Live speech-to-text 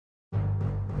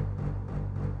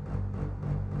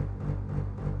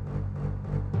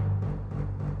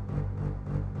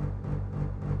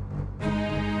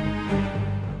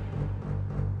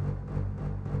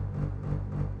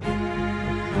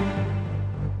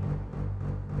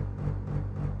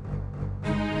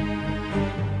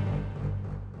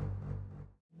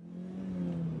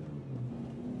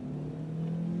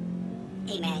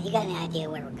Hey man, you got any idea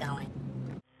where we're going?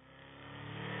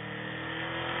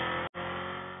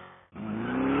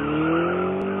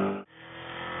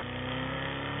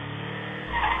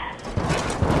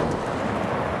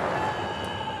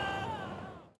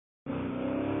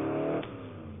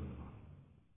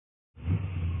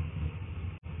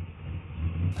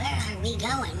 Where are we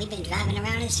going? We've been driving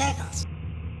around in circles.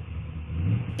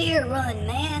 Beer run,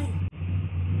 man!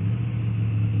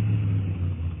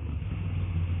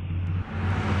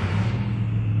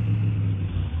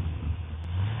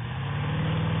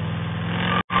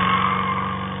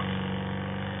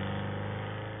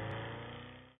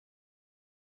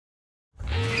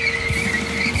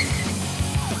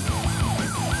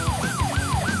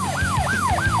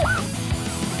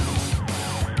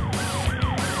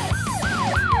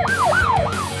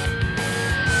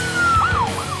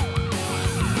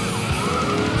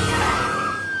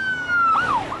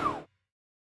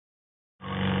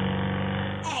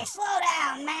 Hey, slow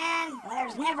down, man!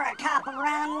 There's never a cop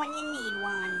around when you need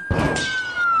one. Stop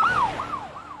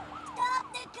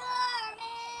the car,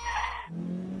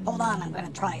 man! Hold on, I'm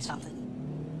gonna try something.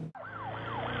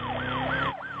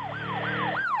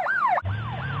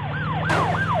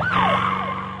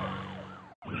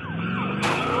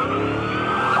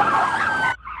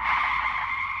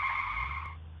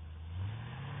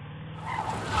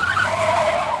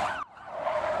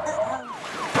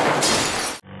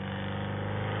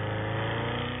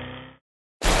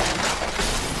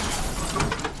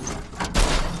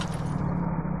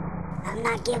 I'm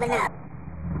not giving up.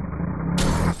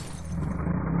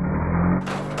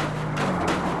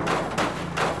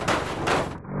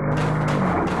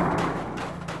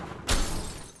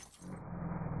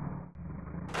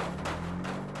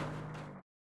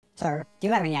 Sir, do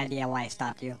you have any idea why I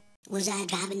stopped you? Was I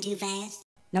driving too fast?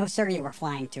 No, sir, you were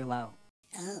flying too low.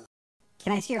 Oh,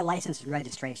 Can I see your license and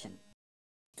registration?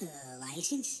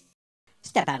 license?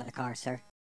 Step out of the car, sir.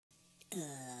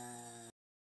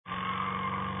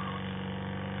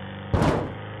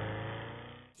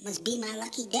 Must be my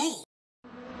lucky day.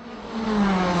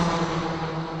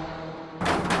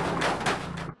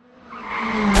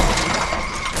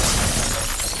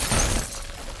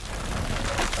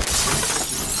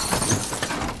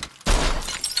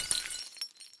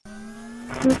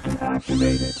 System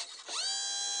activated.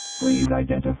 Please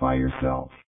identify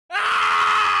yourself.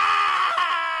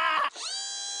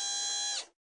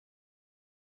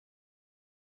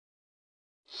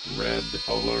 Red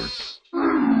alert.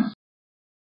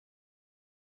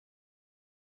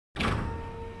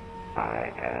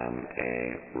 I am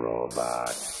a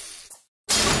robot.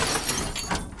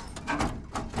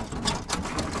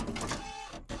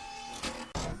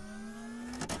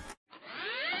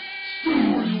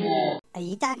 Are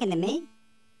you talking to me?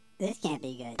 This can't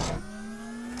be good.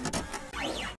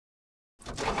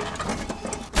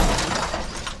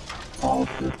 All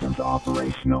systems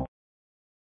operational.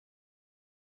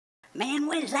 Man,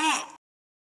 what is that?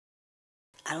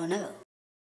 I don't know.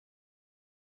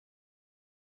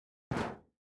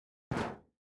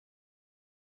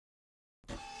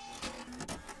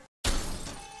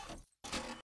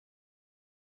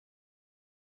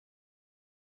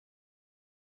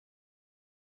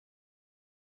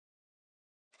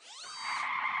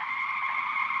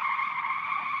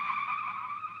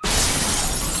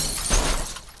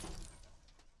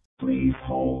 Please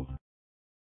hold.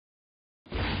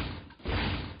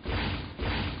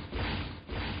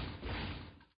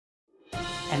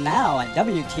 And now a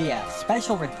WTF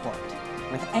special report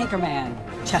with Anchorman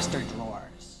Chester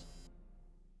Drawers.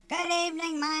 Good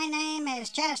evening, my name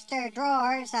is Chester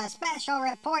Drawers. A special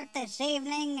report this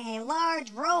evening. A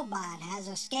large robot has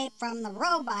escaped from the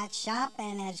robot shop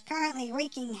and is currently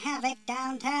wreaking havoc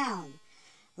downtown.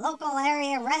 Local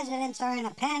area residents are in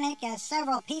a panic as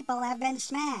several people have been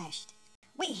smashed.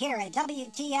 We here at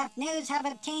WTF News have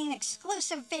obtained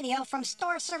exclusive video from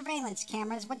store surveillance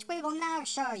cameras, which we will now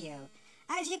show you.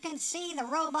 As you can see, the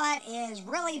robot is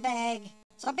really big,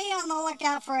 so be on the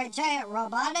lookout for a giant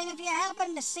robot, and if you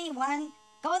happen to see one,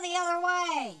 go the other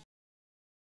way.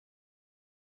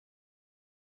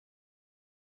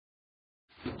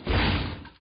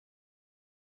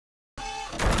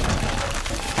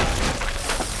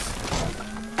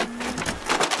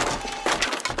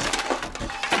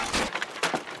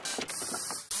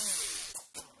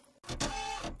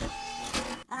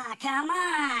 Ah, come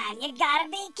on! You gotta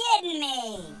be kidding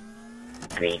me!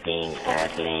 Greetings,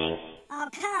 Earthling. Oh,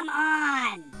 come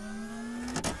on!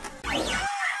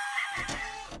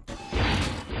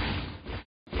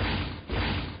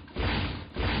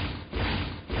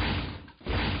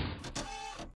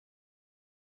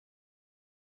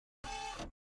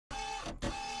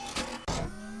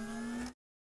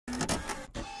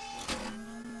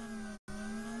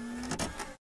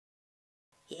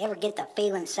 You ever get the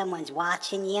feeling someone's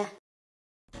watching you?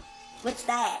 What's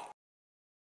that?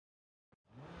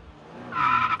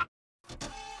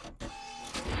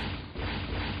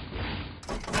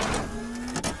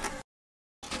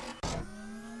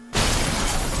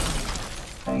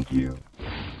 Thank you.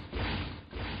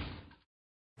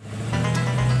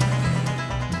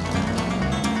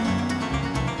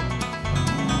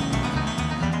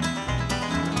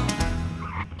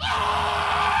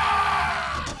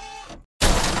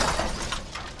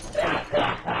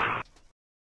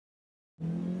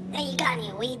 Hey, you got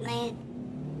any weed, man?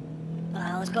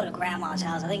 Let's go to Grandma's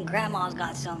house. I think Grandma's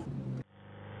got some.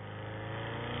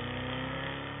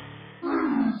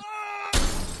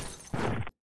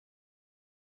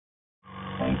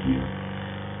 Thank you.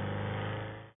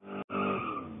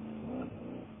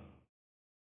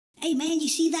 Hey, man, you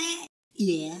see that?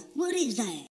 Yeah, what is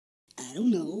that? I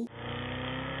don't know.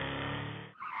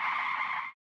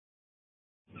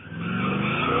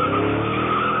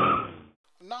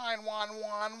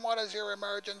 What is your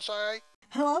emergency?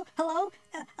 Hello? Hello?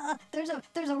 There's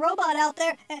a robot out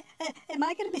there. Am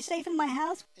I gonna be safe in my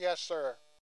house? Yes, sir.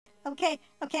 Okay.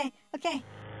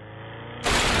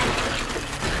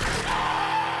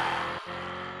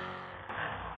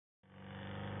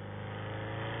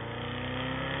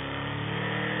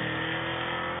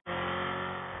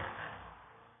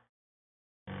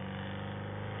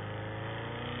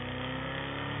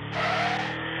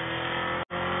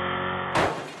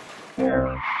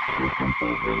 Error. System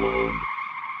overload.